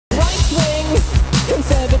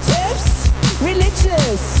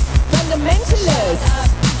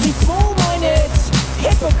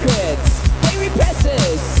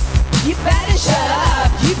You better shut up,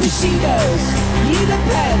 you Bushidos, you Le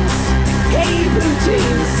Pens, hey you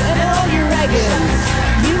Poutines, and all your Reagans,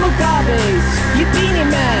 you Mugabes, you Beanie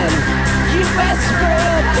Man, you Westboro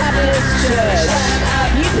Baptist Church,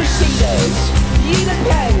 you Bushidos, you Le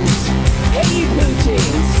Pens, hey you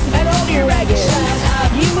Poutines, and all your Reagans,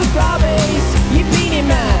 you Mugabes, you Beanie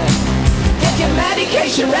Man. Get your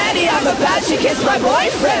medication ready, I'm about to kiss my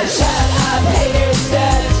boyfriend. Shut up, haters.